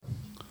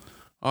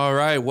All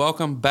right,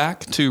 welcome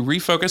back to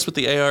Refocus with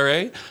the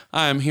ARA.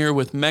 I am here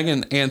with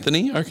Megan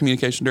Anthony, our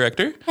communication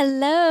director.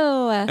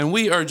 Hello. And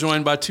we are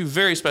joined by two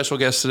very special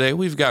guests today.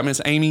 We've got Miss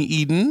Amy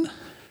Eden.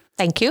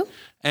 Thank you.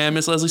 And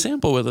Miss Leslie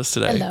Sample with us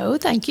today. Hello,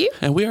 thank you.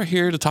 And we are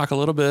here to talk a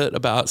little bit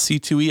about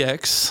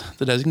C2EX,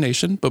 the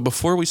designation. But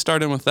before we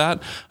start in with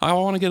that, I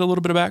want to get a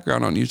little bit of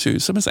background on you two.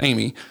 So Miss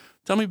Amy,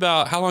 tell me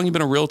about how long you've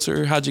been a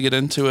realtor. How'd you get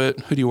into it?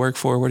 Who do you work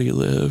for? Where do you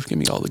live? Give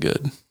me all the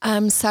good.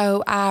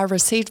 So I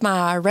received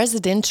my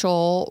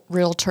residential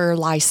realtor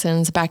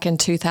license back in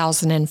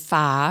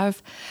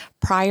 2005.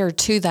 Prior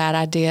to that,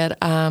 I did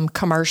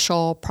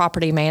commercial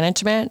property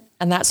management.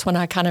 And that's when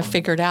I kind of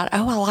figured out,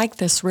 I like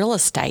this real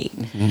estate.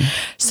 Mm-hmm.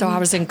 So I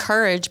was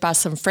encouraged by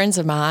some friends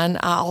of mine.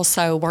 I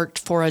also worked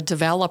for a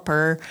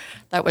developer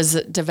that was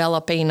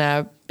developing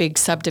a big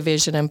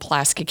subdivision in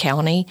Pulaski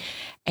County.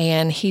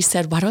 And he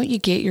said, why don't you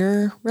get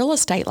your real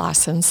estate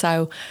license?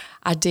 So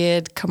I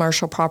did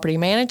commercial property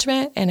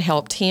management and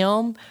helped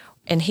him.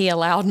 And he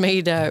allowed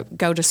me to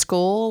go to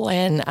school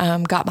and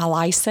got my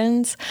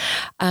license.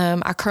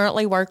 I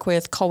currently work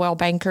with Coldwell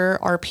Banker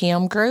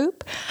RPM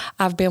Group.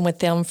 I've been with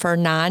them for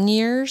 9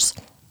 years.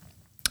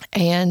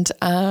 And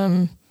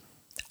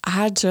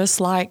I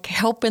just like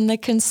helping the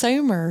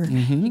consumer.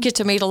 Mm-hmm. You get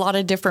to meet a lot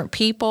of different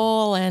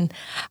people and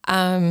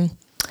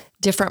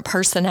different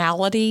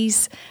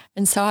personalities.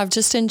 And so I've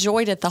just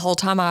enjoyed it the whole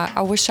time.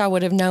 I wish I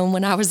would have known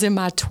when I was in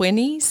my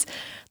 20s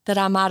that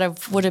I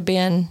would have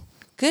been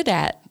good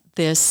at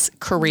this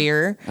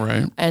career,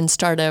 right? And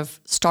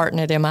starting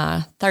it in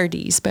my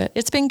 30s, but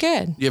it's been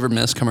good. You ever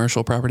miss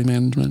commercial property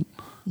management?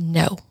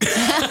 No.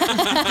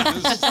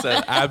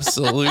 Said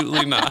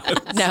absolutely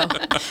not. No.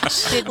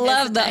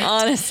 Love the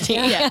honesty.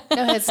 Yeah.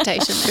 No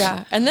hesitation.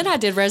 Yeah. And then I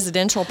did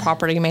residential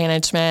property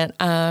management,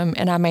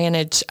 and I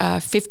managed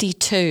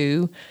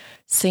 52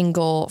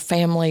 single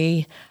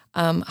family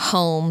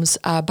homes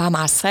by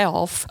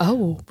myself,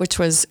 which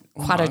was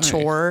quite a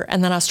chore.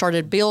 And then I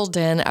started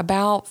building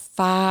about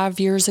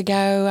 5 years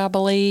ago, I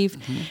believe,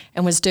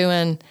 and was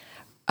doing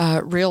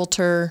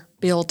realtor,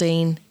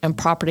 building, and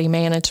property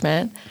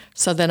management.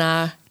 So then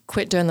I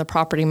quit doing the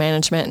property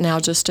management and now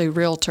just do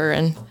realtor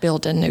and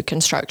building new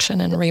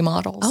construction and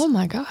remodels. Oh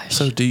my gosh.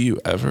 So do you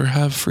ever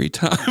have free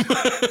time?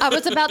 I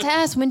was about to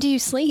ask, when do you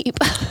sleep?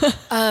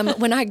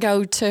 When I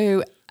go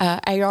to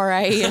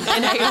ARA and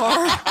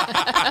NAR.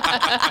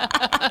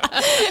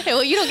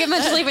 Well, you don't get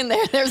much sleep in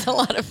there. There's a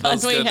lot of fun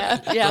we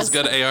have. Yes. Those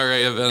good ARA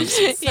events.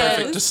 It's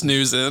perfect to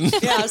snooze in.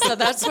 Yeah, so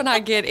that's when I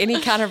get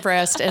any kind of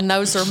rest, and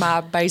those are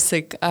my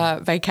basic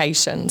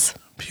vacations.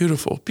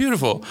 Beautiful,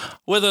 beautiful.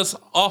 With us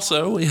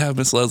also, we have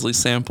Miss Leslie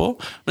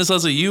Sample. Miss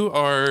Leslie, you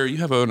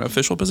have an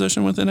official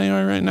position with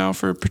NAR right now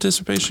for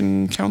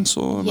Participation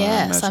Council?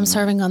 Yes, I'm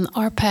serving on the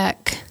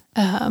RPAC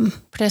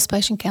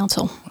Participation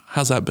Council.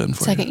 How's that been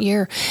for you? Second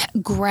year.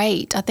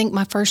 Great. I think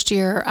my first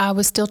year, I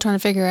was still trying to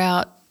figure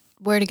out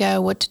where to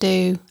go, what to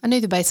do. I knew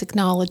the basic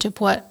knowledge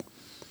of what,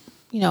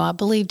 I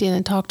believed in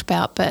and talked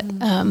about, but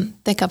I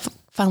think I've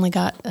finally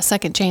got a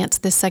second chance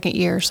this second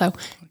year. So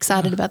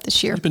excited about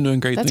this year. You've been doing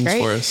great things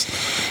for us.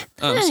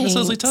 So Miss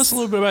Leslie, tell us a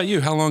little bit about you.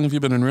 How long have you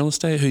been in real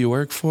estate? Who you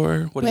work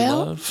for? What do you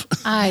love?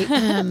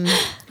 I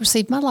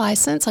received my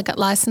license. I got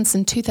licensed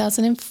in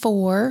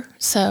 2004.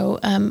 So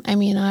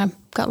Amy and I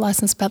got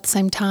licensed about the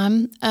same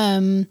time.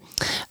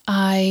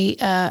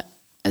 I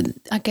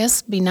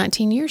guess be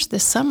 19 years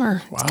this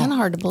summer. Wow. It's kind of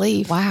hard to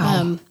believe.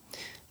 Wow.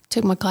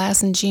 Took my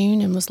class in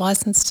June and was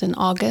licensed in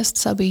August.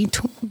 So be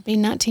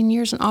 19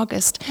 years in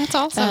August. That's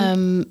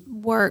awesome.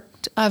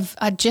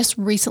 I just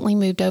recently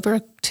moved over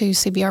to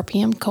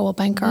CBRPM, Coldwell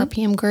Banker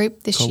RPM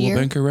Group this year.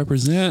 Coldwell Banker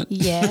represent.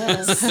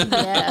 Yes,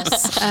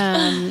 yes.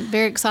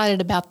 Very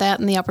excited about that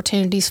and the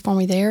opportunities for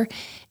me there.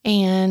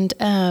 And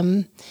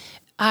I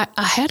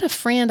had a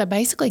friend, I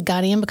basically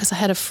got in because I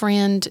had a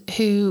friend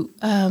who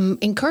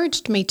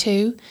encouraged me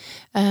to.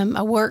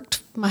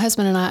 My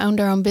husband and I owned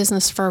our own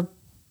business for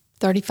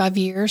 35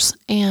 years,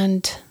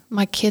 and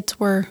my kids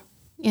were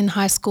in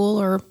high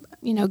school or,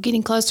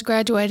 getting close to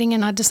graduating,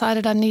 and I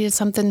decided I needed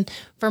something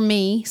for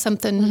me,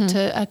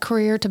 a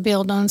career to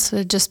build on, instead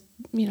of just,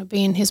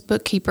 being his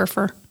bookkeeper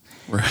for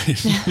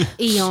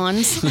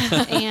eons.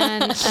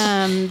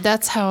 And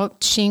that's how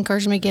she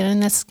encouraged me to get in.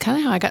 That's kind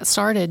of how I got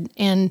started,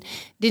 and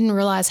didn't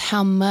realize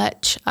how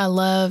much I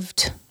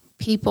loved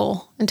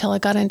people until I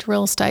got into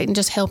real estate and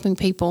just helping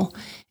people.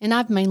 And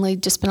I've mainly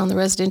just been on the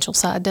residential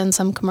side, done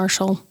some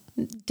commercial.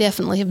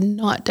 Definitely have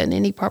not done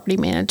any property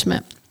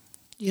management.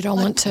 You don't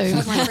want to.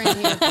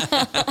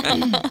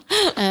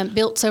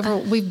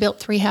 We've built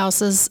 3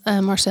 houses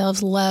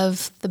ourselves.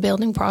 Love the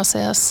building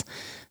process.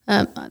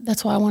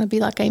 That's why I want to be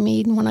like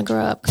Amy Eden when I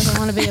grow up, because I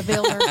want to be a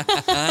builder.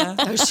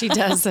 Oh, she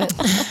does it.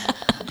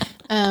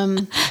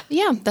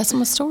 That's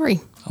my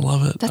story. I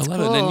love it. That's I love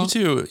cool. it.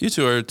 And you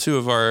two are two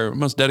of our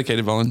most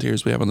dedicated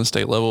volunteers we have on the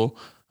state level.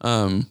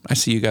 I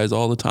see you guys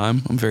all the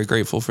time. I'm very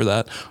grateful for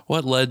that.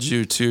 What led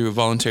you to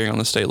volunteering on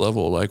the state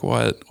level? Like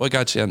what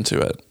got you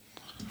into it?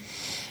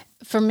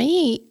 For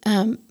me,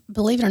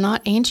 believe it or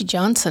not, Angie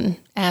Johnson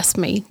asked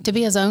me to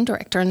be his own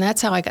director, and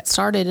that's how I got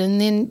started. And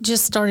then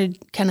just started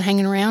kind of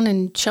hanging around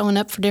and showing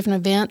up for different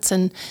events.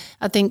 And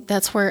I think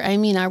that's where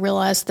Amy and I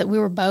realized that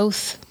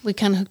we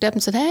kind of hooked up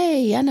and said,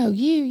 "Hey, I know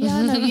you. Yeah,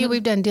 I know you."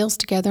 We've done deals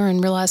together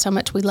and realized how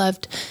much we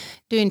loved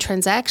doing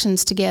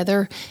transactions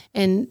together.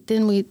 And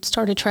then we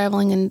started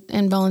traveling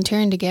and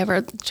volunteering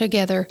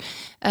together.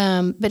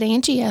 But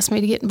Angie asked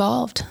me to get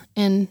involved,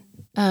 and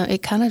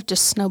it kind of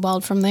just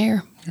snowballed from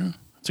there. Yeah.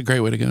 It's a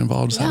great way to get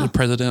involved. How did the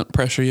president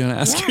pressure you and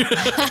ask you?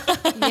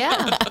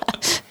 Yeah.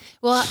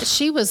 Well,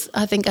 she was,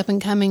 I think, up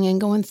and coming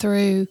and going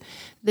through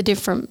the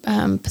different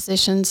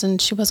positions, and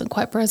she wasn't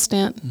quite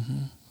president.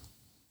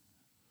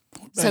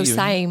 So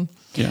same.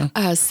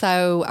 Yeah.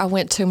 So I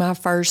went to my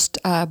first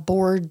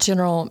board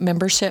general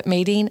membership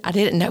meeting. I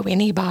didn't know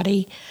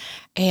anybody.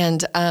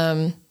 And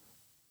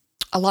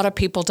a lot of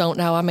people don't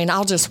know. I mean,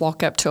 I'll just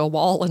walk up to a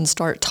wall and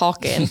start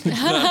talking.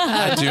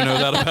 I do know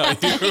that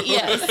about you.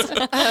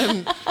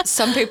 Yes.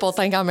 Some people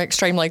think I'm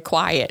extremely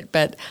quiet,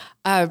 but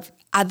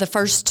the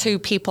first two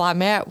people I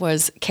met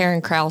was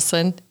Karen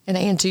Krausen and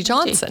Angie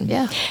Johnson.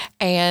 Yeah.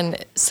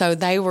 And so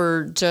they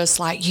were just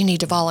like, you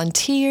need to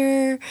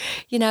volunteer,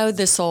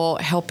 this will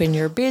help in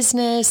your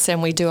business.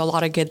 And we do a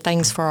lot of good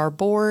things for our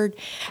board.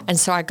 And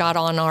so I got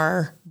on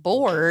our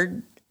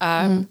board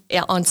on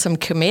some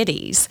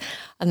committees.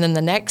 And then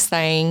the next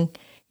thing,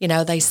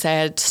 they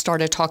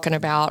started talking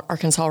about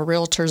Arkansas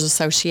Realtors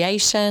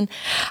Association.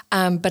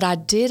 But I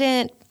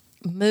didn't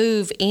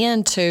move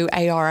into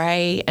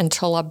ARA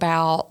until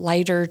about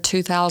later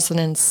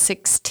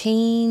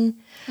 2016,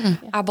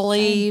 I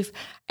believe.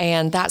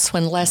 And that's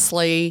when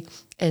Leslie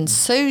and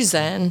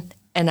Susan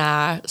and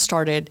I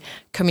started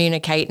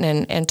communicating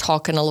and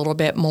talking a little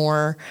bit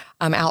more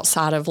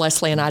outside of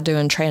Leslie and I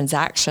doing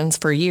transactions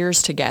for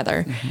years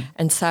together.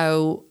 And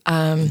so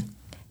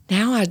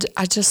now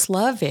I just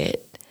love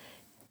it.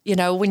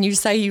 When you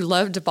say you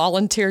love to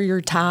volunteer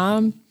your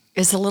time,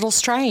 it's a little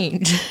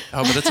strange.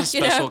 Oh, but it's a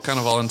special kind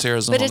of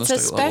volunteerism. But on it's the a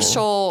state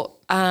special,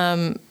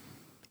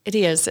 it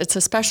is. It's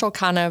a special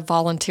kind of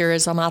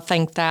volunteerism. I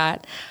think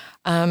that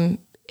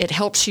it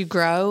helps you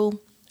grow.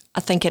 I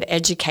think it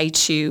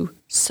educates you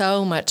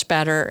so much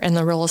better in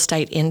the real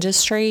estate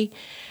industry.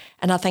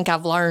 And I think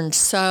I've learned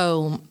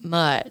so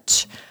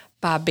much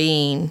by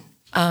being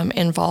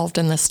involved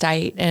in the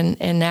state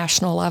and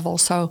national level.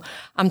 So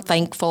I'm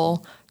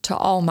thankful to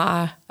all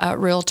my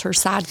realtor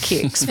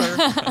sidekicks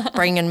for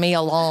bringing me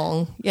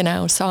along,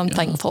 so I'm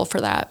thankful for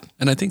that.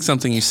 And I think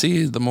something you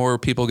see, the more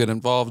people get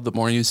involved, the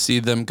more you see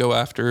them go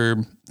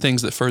after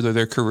things that further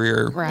their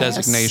career,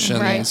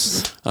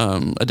 designations,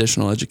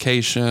 additional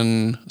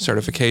education,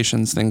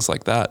 certifications, things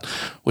like that,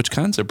 which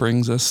kind of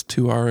brings us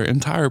to our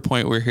entire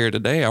point we're here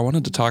today. I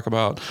wanted to talk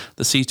about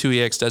the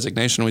C2EX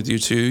designation with you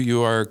two.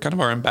 You are kind of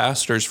our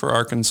ambassadors for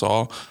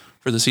Arkansas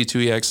for the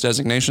C2EX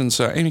designation.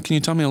 So, Amy, can you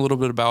tell me a little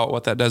bit about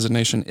what that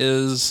designation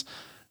is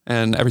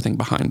and everything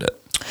behind it?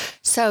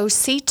 So,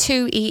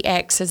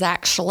 C2EX is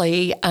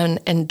actually an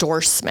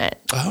endorsement.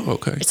 Oh,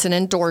 okay. It's an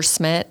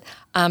endorsement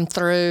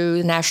through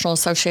the National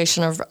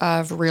Association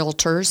of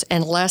Realtors.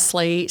 And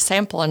Leslie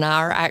Sample and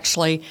I are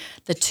actually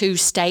the two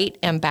state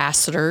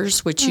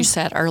ambassadors, which you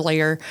said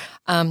earlier,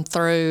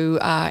 through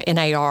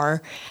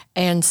NAR.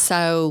 And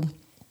so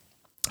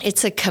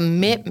it's a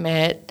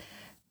commitment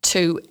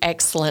to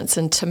excellence.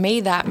 And to me,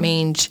 that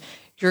means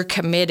you're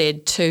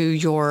committed to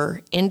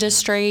your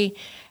industry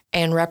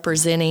and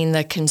representing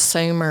the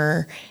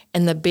consumer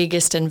and the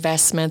biggest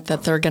investment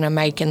that they're going to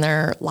make in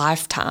their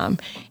lifetime.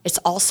 It's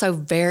also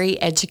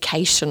very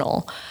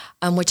educational,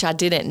 which I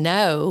didn't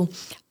know.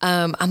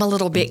 I'm a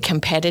little bit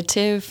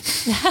competitive.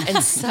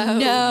 And so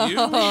a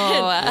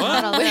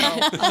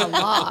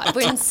lot.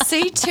 When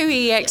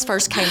C2EX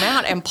first came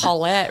out, and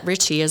Paulette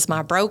Ritchie is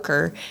my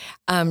broker,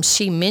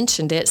 she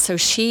mentioned it. So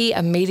she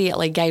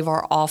immediately gave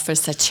our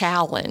office a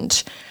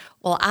challenge.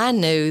 Well, I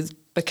knew,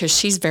 because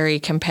she's very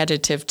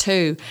competitive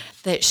too,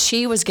 that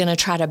she was going to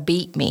try to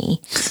beat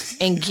me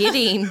in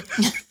getting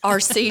our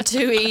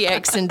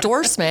C2EX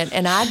endorsement,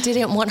 and I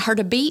didn't want her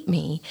to beat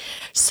me.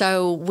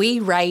 So we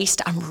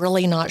raced. I'm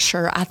really not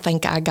sure. I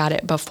think I got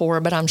it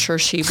before, but I'm sure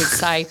she would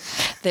say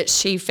that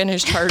she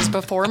finished hers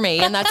before me,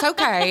 and that's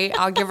okay.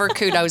 I'll give her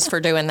kudos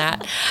for doing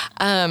that.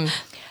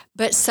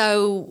 But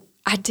so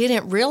I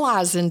didn't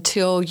realize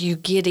until you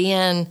get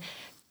in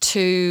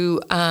to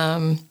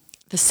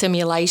the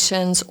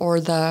simulations or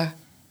the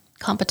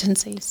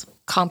competencies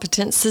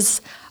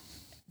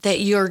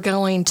that you're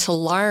going to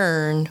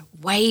learn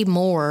way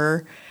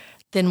more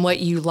than what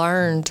you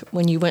learned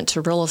when you went to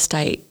real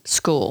estate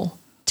school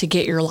to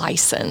get your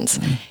license.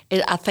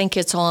 I think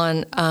it's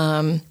on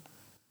a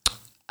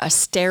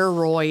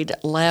steroid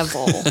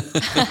level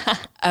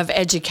of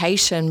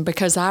education,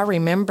 because I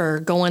remember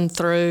going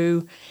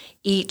through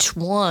each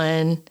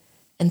one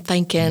and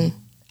thinking,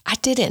 I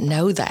didn't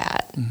know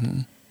that.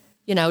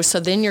 So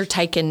then you're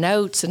taking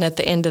notes, and at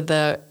the end of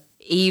the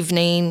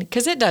evening,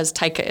 because it does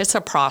it's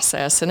a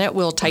process, and it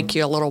will take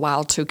you a little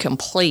while to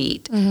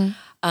complete.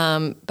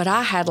 But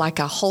I had like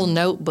a whole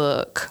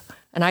notebook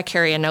and I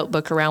carry a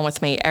notebook around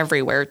with me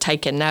everywhere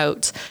taking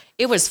notes.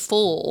 It was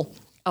full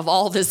of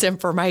all this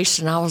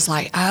information. I was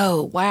like,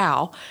 oh,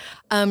 wow.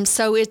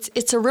 So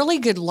it's a really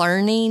good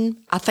learning.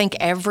 I think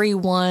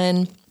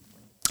everyone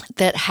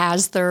that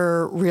has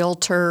their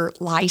realtor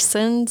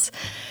license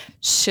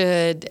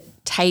should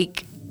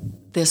take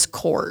this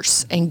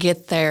course and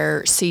get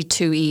their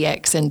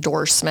C2EX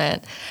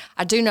endorsement.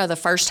 I do know the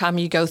first time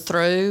you go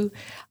through,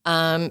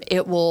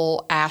 it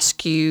will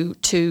ask you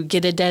to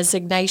get a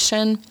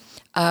designation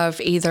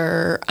of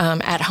either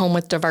at home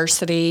with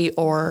diversity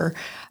or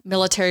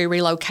military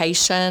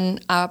relocation,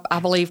 I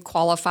believe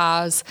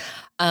qualifies,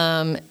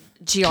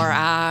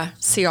 GRI,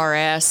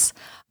 CRS,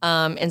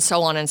 and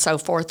so on and so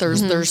forth.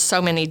 There's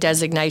so many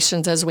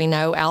designations, as we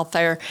know, out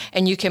there,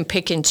 and you can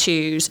pick and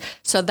choose.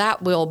 So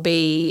that will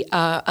be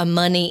a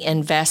money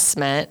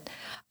investment.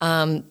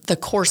 The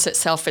course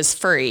itself is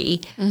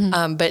free,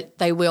 but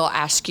they will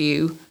ask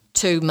you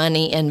to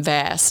money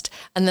invest.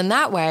 And then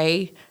that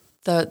way,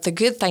 the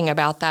good thing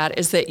about that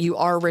is that you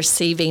are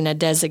receiving a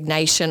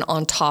designation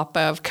on top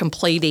of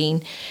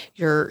completing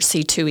your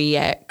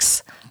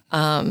C2EX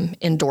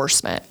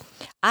endorsement.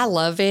 I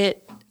love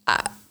it.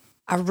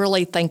 I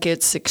really think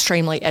it's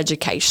extremely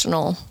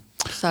educational.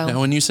 So now,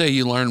 when you say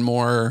you learn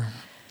more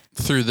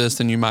through this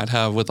than you might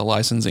have with a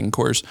licensing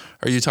course,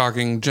 are you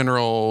talking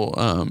general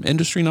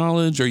industry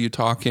knowledge? Are you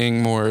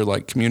talking more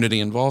like community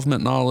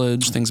involvement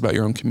knowledge, things about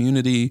your own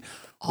community?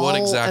 What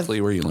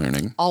exactly were you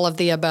learning? All of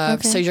the above.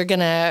 Okay. So you're going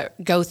to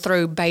go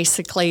through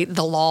basically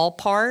the law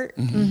part,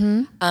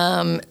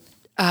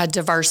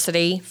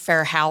 diversity,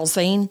 fair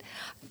housing,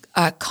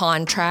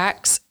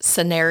 contracts,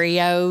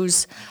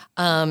 scenarios,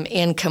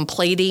 in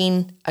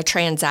completing a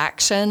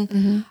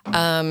transaction.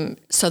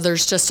 So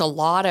there's just a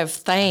lot of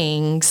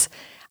things.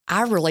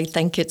 I really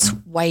think it's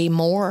way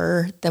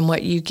more than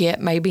what you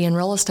get maybe in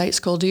real estate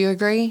school. Do you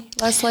agree,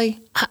 Leslie?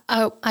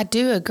 I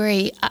do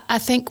agree. I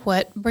think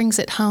what brings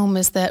it home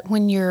is that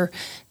when you're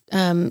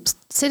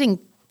sitting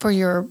for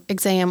your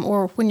exam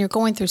or when you're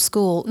going through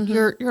school,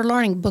 you're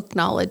learning book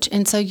knowledge.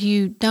 And so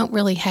you don't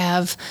really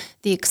have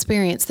the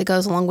experience that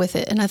goes along with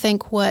it. And I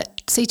think what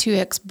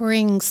C2EX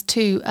brings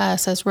to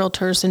us as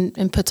realtors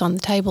and puts on the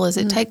table is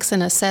it takes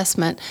an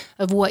assessment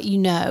of what you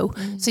know.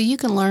 So you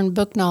can learn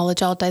book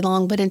knowledge all day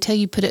long, but until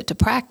you put it to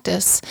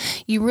practice,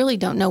 you really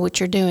don't know what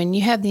you're doing.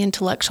 You have the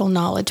intellectual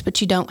knowledge,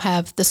 but you don't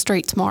have the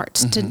street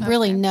smarts to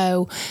really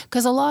know.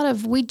 Because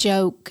we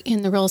joke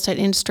in the real estate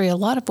industry, a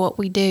lot of what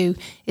we do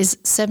is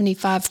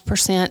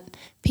 75%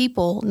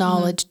 people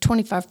knowledge,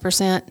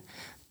 25%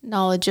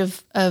 knowledge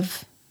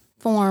of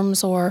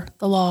forms or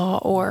the law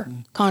or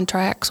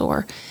contracts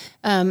or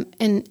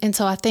and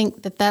so I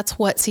think that's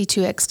what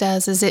C2EX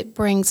does is it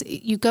brings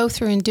you go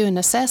through and do an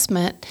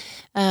assessment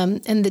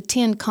and the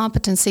 10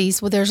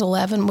 competencies, well there's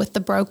 11 with the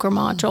broker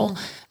module.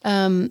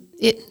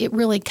 It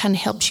really kind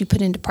of helps you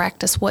put into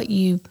practice what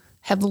you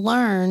have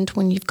learned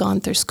when you've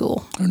gone through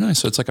school. Oh, nice.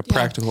 So it's like a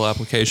practical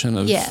application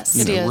of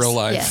real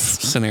life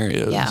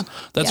scenarios. Yeah.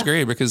 That's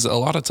great because a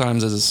lot of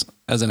times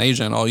as an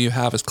agent, all you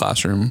have is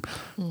classroom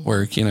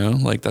work,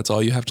 like that's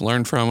all you have to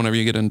learn from whenever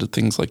you get into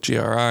things like GRI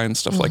and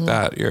stuff like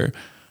that. Your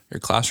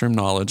classroom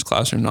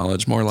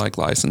knowledge, more like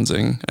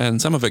licensing. And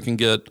some of it can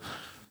get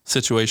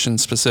situation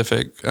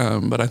specific.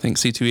 But I think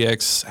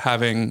C2EX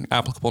having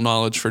applicable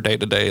knowledge for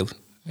day-to-day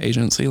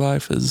agency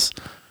life is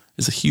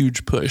a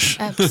huge push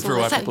for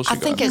why people should I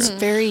think it's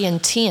very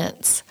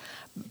intense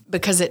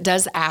because it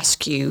does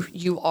ask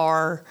you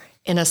are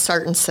in a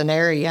certain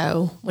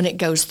scenario when it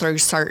goes through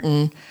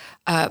certain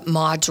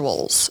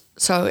modules.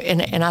 So,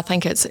 and I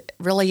think it's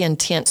really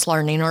intense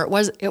learning, or it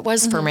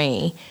was for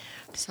me.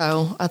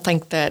 So I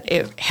think that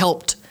it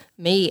helped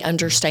me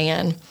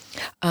understand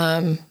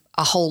a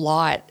whole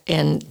lot,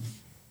 and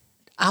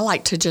I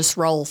like to just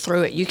roll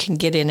through it. You can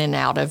get in and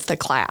out of the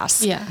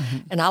class. Yeah.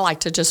 And I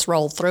like to just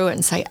roll through it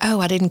and say, oh,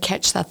 I didn't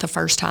catch that the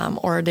first time,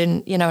 or I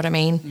didn't, you know what I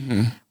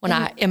mean?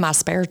 In my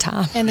spare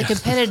time. And the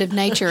competitive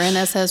nature in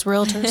us as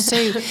realtors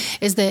too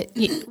is that,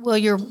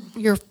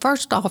 you're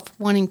first off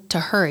wanting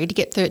to hurry to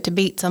get through it to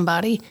beat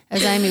somebody,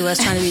 as Amy was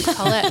trying to beat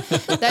Paulette.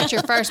 That's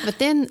your first. But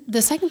then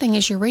the second thing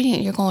is you're reading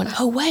it, you're going,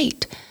 oh,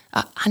 wait.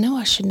 I know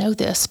I should know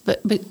this, but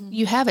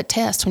you have a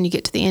test when you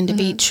get to the end of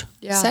each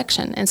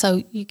section. And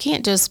so you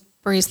can't just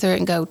breeze through it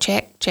and go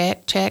check,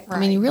 check, check. Right. I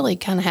mean, you really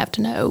kind of have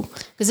to know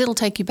because it'll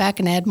take you back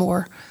and add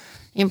more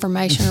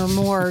information or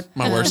more.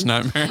 My worst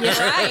nightmare.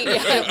 Yeah, right.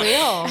 It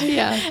will.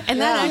 Yeah.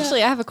 And then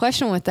actually, I have a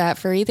question with that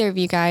for either of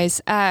you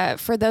guys.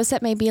 For those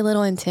that may be a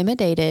little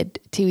intimidated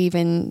to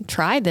even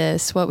try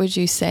this, what would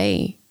you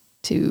say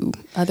to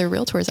other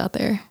realtors out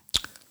there?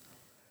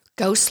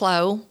 Go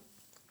slow.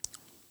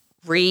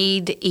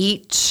 Read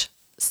each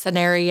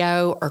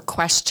scenario or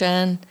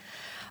question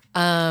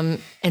and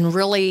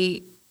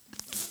really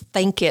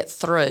think it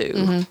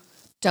through.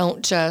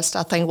 Don't just,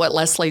 I think what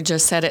Leslie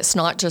just said, it's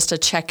not just a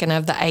checking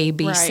of the A,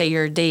 B, C,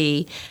 or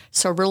D.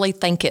 So really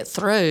think it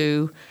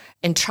through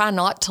and try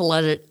not to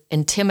let it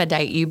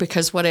intimidate you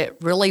because what it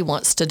really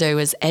wants to do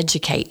is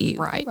educate you.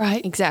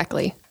 Right.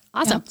 Exactly.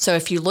 Awesome. So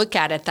if you look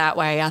at it that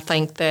way, I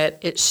think that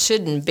it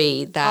shouldn't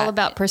be that. All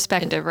about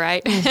perspective,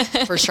 right?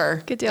 For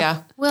sure. Good deal.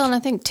 Yeah. Well, and I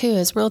think too,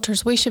 as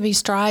realtors, we should be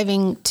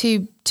striving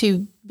to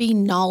be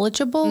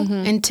knowledgeable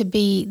and to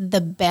be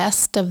the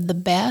best of the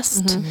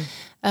best,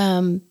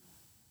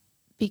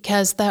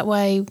 because that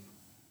way, I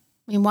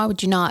mean, why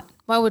would you not?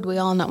 Why would we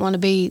all not want to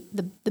be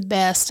the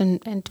best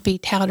and to be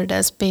touted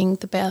as being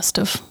the best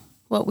of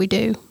what we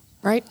do?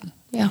 Right.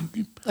 Yeah.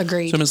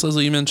 Agreed. So, Ms.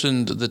 Leslie, you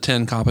mentioned the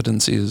 10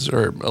 competencies,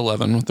 or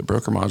 11 with the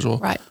broker module.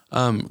 Right.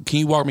 Can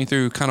you walk me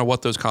through kind of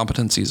what those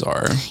competencies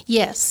are?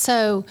 Yes.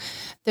 So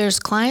there's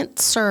client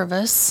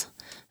service,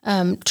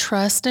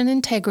 trust and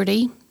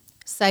integrity,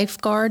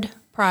 safeguard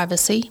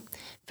privacy,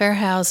 fair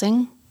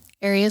housing,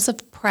 areas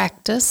of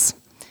practice,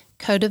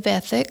 code of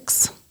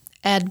ethics,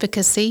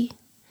 advocacy,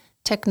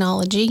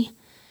 technology,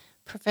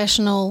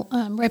 professional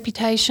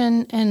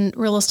reputation, and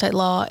real estate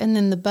law. And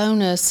then the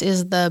bonus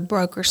is the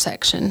broker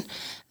section.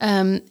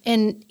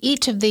 And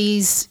each of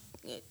these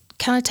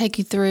kind of take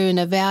you through and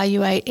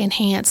evaluate,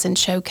 enhance, and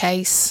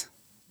showcase.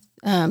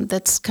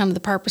 That's kind of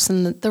the purpose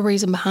and the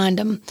reason behind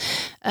them.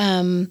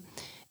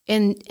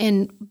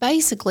 And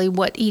basically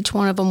what each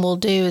one of them will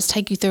do is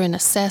take you through an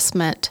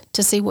assessment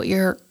to see what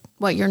your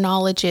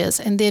knowledge is.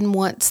 And then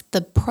once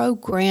the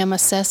program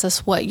assesses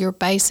what your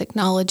basic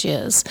knowledge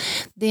is,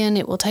 then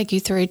it will take you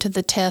through to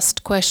the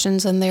test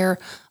questions. And a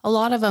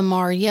lot of them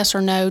are yes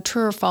or no,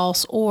 true or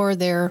false, or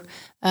they're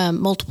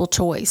multiple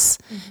choice.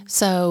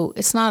 So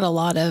it's not a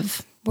lot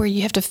of where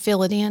you have to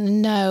fill it in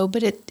and know,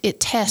 but it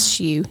tests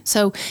you.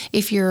 So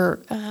if you're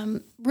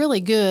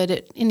really good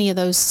at any of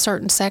those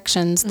certain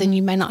sections, then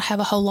you may not have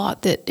a whole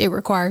lot that it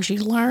requires you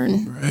to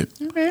learn. Right.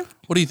 Okay.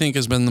 What do you think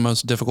has been the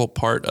most difficult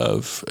part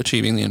of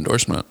achieving the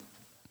endorsement?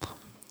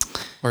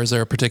 Or is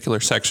there a particular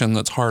section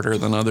that's harder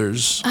than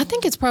others? I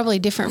think it's probably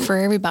different for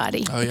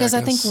everybody because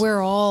I think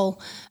we're all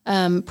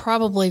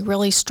probably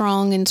really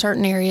strong in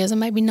certain areas and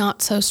maybe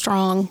not so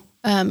strong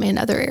in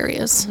other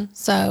areas.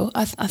 So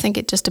I think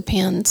it just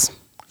depends.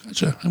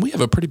 Gotcha. And we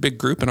have a pretty big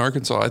group in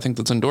Arkansas, I think,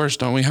 that's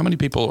endorsed, don't we? How many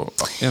people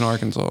in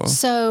Arkansas?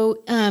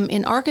 So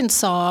in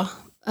Arkansas,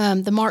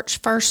 the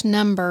March 1st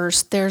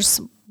numbers,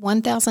 there's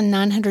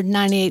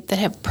 1,998 that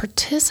have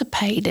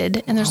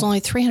participated, and there's only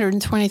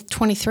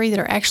 323 that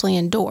are actually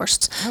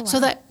endorsed. Oh, wow. So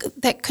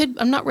that could,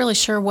 I'm not really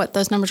sure what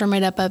those numbers are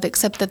made up of,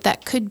 except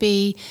that could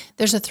be,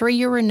 there's a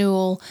 3-year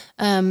renewal.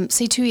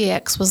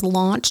 C2EX was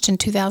launched in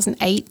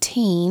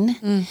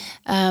 2018,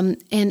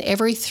 and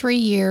every 3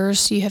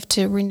 years you have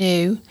to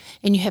renew,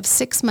 and you have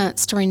 6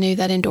 months to renew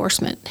that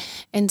endorsement.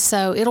 And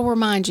so it'll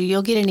remind you,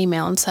 you'll get an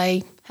email and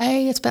say,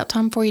 hey, it's about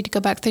time for you to go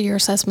back through your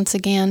assessments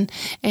again,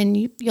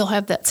 and you'll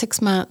have that 6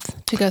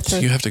 month to go through.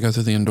 So you have to go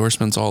through the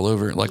endorsements all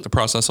over, like the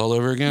process all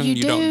over again?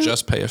 You don't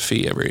just pay a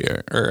fee every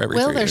year or every 3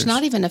 years? Well, there's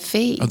not even a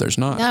fee. Oh, there's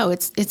not? No,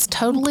 it's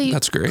totally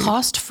That's great.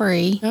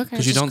 cost-free.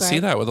 Because you don't see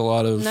that with a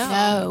lot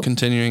of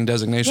continuing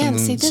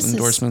designations and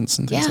endorsements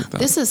and things like that.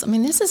 This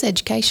is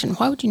education.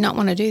 Why would you not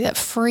want to do that?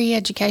 Free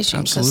education.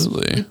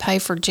 Absolutely. Because we pay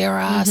for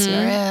GRI,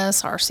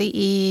 CRS,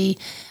 RCE.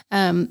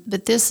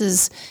 But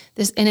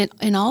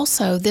and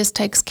also this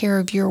takes care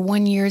of your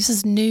 1 year. This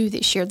is new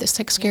this year. This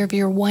takes care of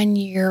your 1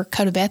 year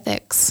code of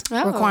ethics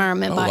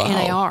requirement by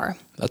NAR.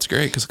 That's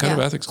great because code of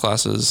ethics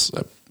classes,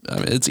 I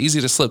mean, it's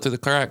easy to slip through the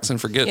cracks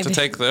and forget to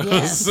take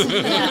those.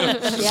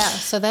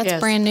 Yes. So that's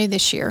brand new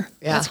this year.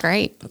 Yeah. That's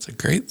great. That's a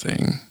great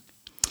thing.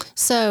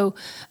 So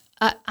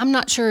I'm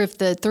not sure if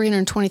the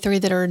 323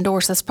 that are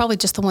endorsed, that's probably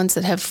just the ones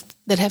that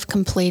have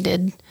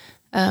completed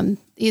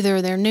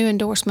either their new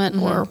endorsement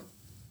or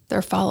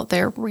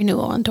their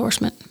renewal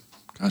endorsement.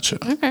 Gotcha.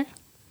 Okay.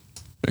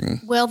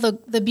 Well,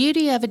 the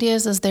beauty of it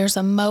is there's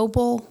a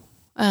mobile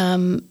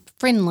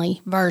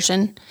friendly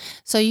version.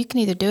 So you can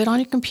either do it on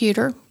your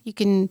computer, you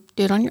can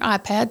do it on your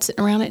iPad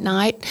sitting around at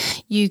night,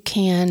 you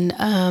can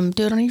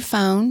do it on your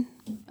phone.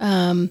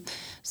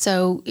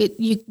 So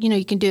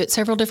you can do it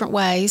several different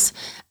ways.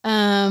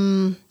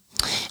 And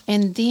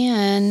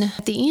then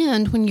at the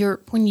end, when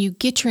you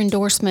get your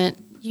endorsement,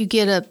 you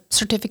get a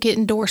certificate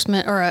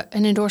endorsement or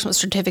an endorsement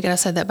certificate. I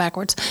said that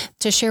backwards,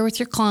 to share with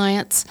your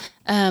clients.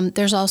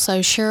 There's also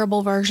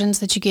shareable versions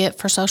that you get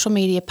for social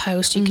media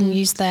posts. You can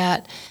use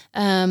that.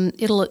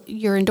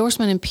 Your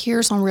endorsement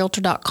appears on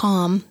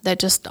Realtor.com. That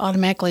just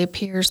automatically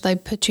appears. They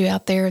put you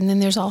out there. And then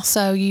there's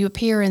also, you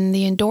appear in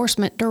the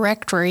endorsement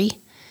directory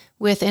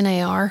with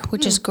NAR,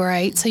 which is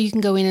great. So you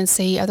can go in and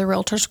see other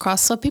realtors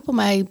across. So people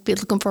may be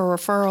looking for a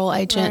referral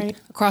agent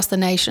across the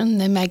nation.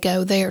 They may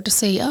go there to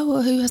see,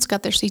 who has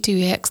got their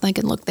C2EX? They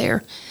can look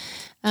there.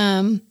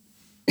 I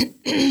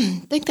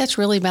think that's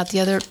really about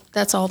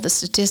that's all the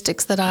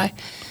statistics that I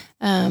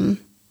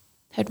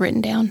had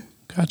written down.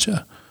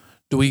 Gotcha.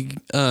 Do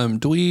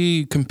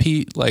we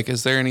compete? Like,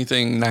 is there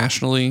anything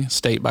nationally,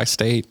 state by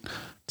state,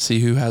 to see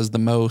who has the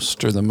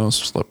most or the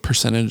most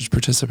percentage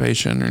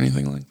participation or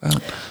anything like that?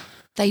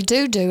 They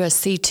do a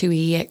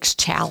C2EX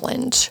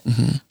challenge.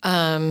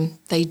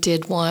 They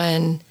did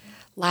one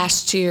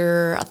last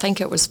year, I think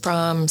it was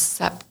from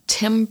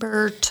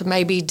September to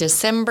maybe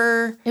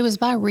December. It was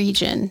by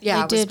region.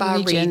 Yeah, it was by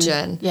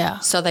region. Yeah.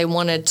 So they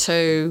wanted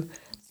to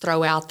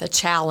throw out the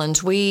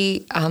challenge.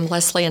 We,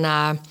 Leslie and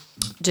I,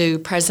 do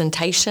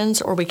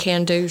presentations, or we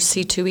can do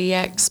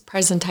C2EX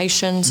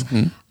presentations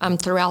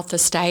throughout the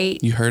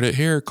state. You heard it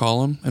here.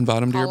 Call them.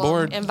 Invite them to your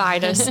board.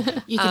 Invite us.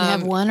 You can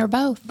have one or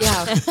both.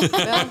 Yeah.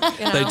 Well,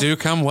 you know. They do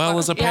come well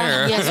as a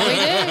pair. Yes, we do.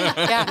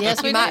 Yeah.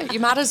 Yes, we do. You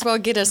might as well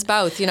get us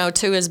both. You know,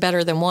 two is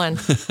better than one.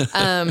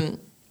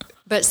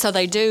 But so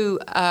they do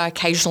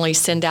occasionally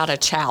send out a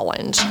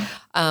challenge,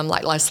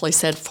 like Leslie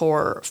said,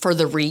 for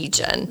the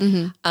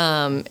region.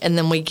 And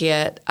then we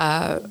get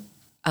a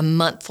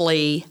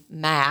monthly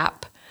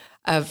map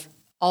of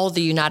all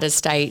the United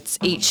States,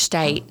 each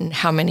state, and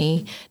how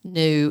many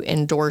new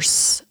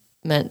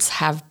endorsements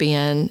have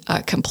been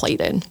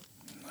completed.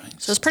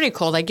 So it's pretty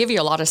cool. They give you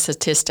a lot of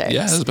statistics.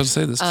 Yeah, I was about to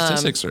say the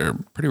statistics are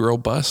pretty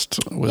robust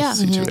with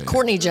C2EX.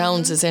 Courtney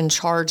Jones is in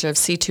charge of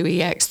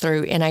C2EX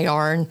through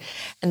NAR,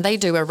 and they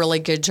do a really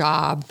good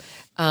job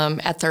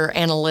at their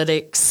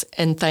analytics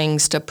and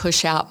things to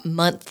push out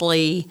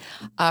monthly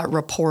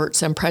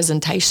reports and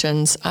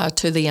presentations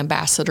to the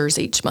ambassadors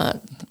each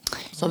month.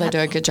 So they do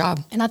a good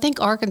job. And I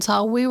think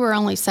Arkansas, we were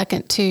only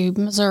second to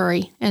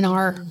Missouri in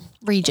our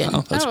region.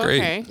 Oh, that's great.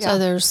 Okay. So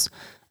there's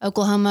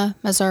Oklahoma,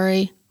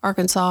 Missouri,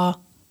 Arkansas,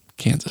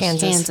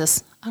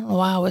 Kansas. I don't know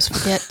why I always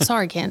forget.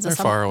 Sorry, Kansas.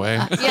 They're far away.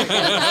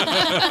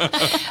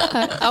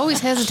 I always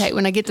hesitate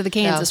when I get to the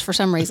Kansas for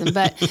some reason,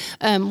 but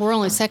we're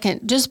only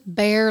second, just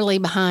barely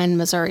behind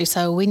Missouri.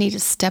 So we need to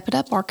step it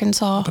up,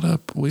 Arkansas.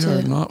 We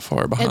are not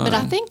far behind. But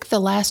I think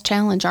the last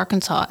challenge,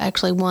 Arkansas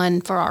actually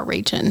won for our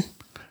region.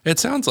 It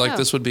sounds like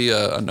this would be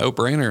a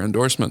no-brainer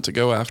endorsement to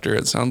go after.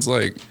 It sounds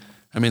like,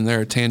 I mean,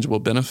 there are tangible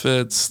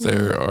benefits.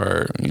 There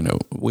are,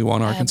 we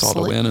want Arkansas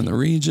to win in the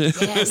region.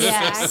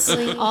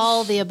 Exactly.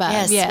 All the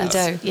above. Yes, we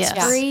do. Yes.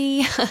 Yeah.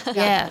 Free.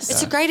 Yes.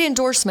 It's a great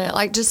endorsement.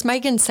 Like just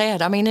Megan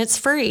said, I mean, it's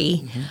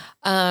free.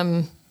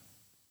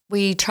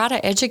 We try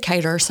to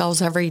educate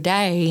ourselves every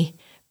day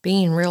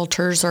being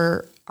realtors,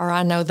 or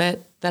I know that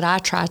I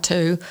try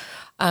to.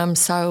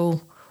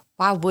 So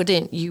why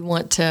wouldn't you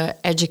want to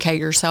educate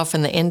yourself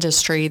in the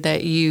industry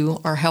that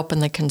you are helping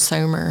the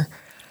consumer?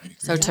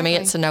 So to me,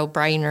 it's a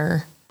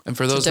no-brainer. And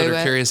for those that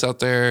are curious out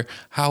there,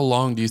 how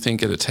long do you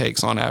think it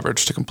takes on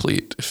average to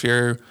complete? If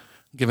you're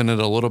giving it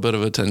a little bit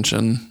of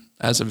attention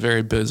as a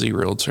very busy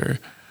realtor.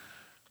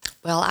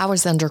 Well, I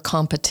was under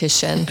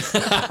competition. She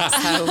said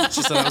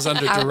I was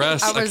under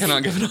duress. I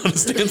cannot give an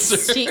honest answer.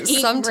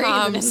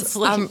 Sometimes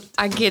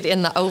I get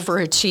in the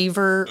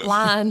overachiever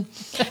line.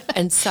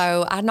 And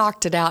so I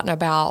knocked it out in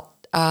about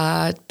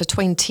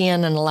between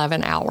 10 and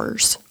 11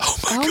 hours.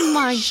 Oh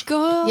my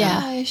gosh.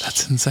 Yeah.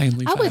 That's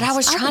insanely fast. I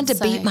was trying to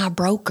beat my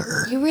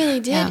broker. You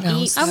really did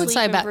eat, I would say sleep,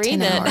 and about breathe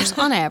 10 it. hours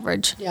on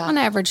average. Yeah. On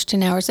average,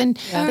 10 hours. And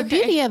the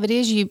beauty of it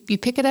is you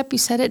pick it up, you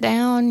set it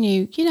down,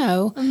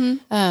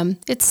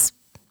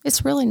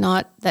 it's really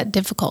not that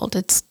difficult.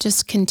 It's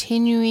just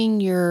continuing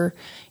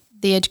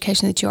the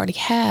education that you already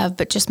have,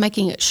 but just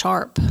making it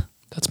sharp.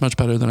 That's much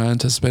better than I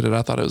anticipated.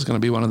 I thought it was going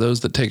to be one of those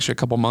that takes you a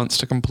couple months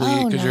to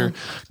complete because you're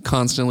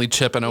constantly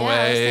chipping away.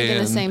 I was thinking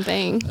and the same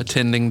thing.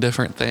 Attending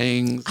different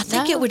things. I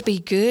think it would be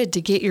good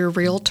to get your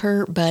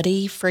realtor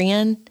buddy,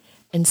 friend,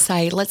 and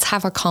say, let's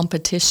have a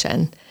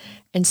competition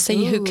and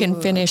see who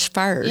can finish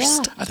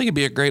first. Yeah. I think it'd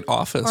be a great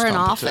office Or an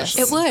competition. office.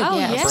 It would. Oh,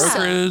 yes.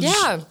 Brokerage.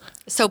 Yeah.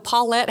 So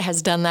Paulette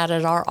has done that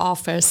at our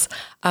office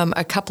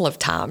a couple of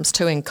times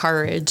to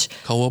encourage.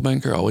 Coldwell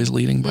Banker always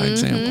leading by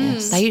example.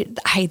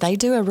 They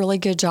do a really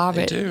good job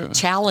at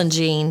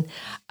challenging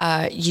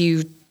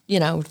you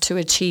to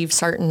achieve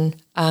certain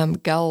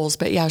goals.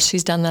 But yeah,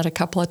 she's done that a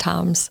couple of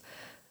times.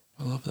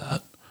 I love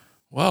that.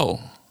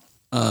 Well,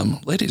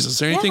 ladies, is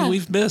there anything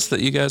we've missed that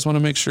you guys want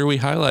to make sure we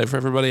highlight for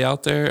everybody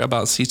out there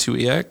about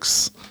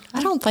C2EX?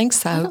 I don't think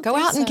so. Go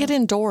out and get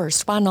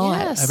endorsed. Why not?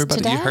 Yes.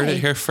 Everybody, you heard it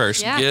here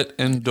first. Yeah. Get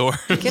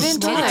endorsed. Get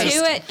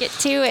endorsed. Get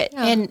to it.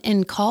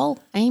 And call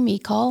Amy,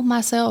 call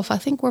myself. I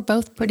think we're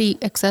both pretty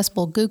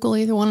accessible. Google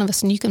either one of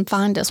us and you can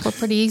find us. We're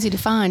pretty easy to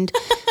find.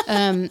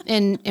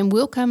 And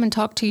we'll come and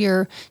talk to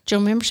your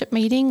general membership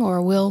meeting,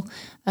 or we'll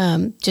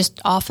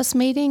just office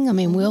meeting. I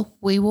mean,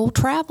 we will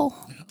travel.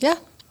 Yeah.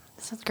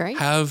 Sounds great.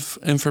 Have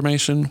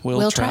information,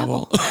 will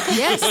travel.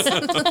 Yes.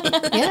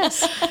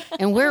 Yes.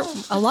 And we're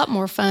a lot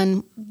more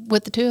fun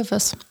with the two of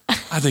us.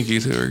 I think you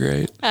two are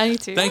great. I do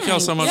too. Thank y'all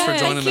so much for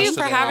joining us today. Thank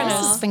you for having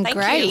us. It's been Thank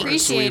great. you.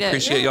 Appreciate We it.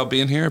 appreciate y'all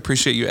being here.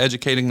 Appreciate you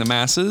educating the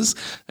masses.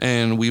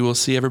 And we will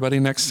see everybody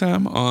next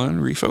time on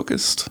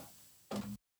Refocused.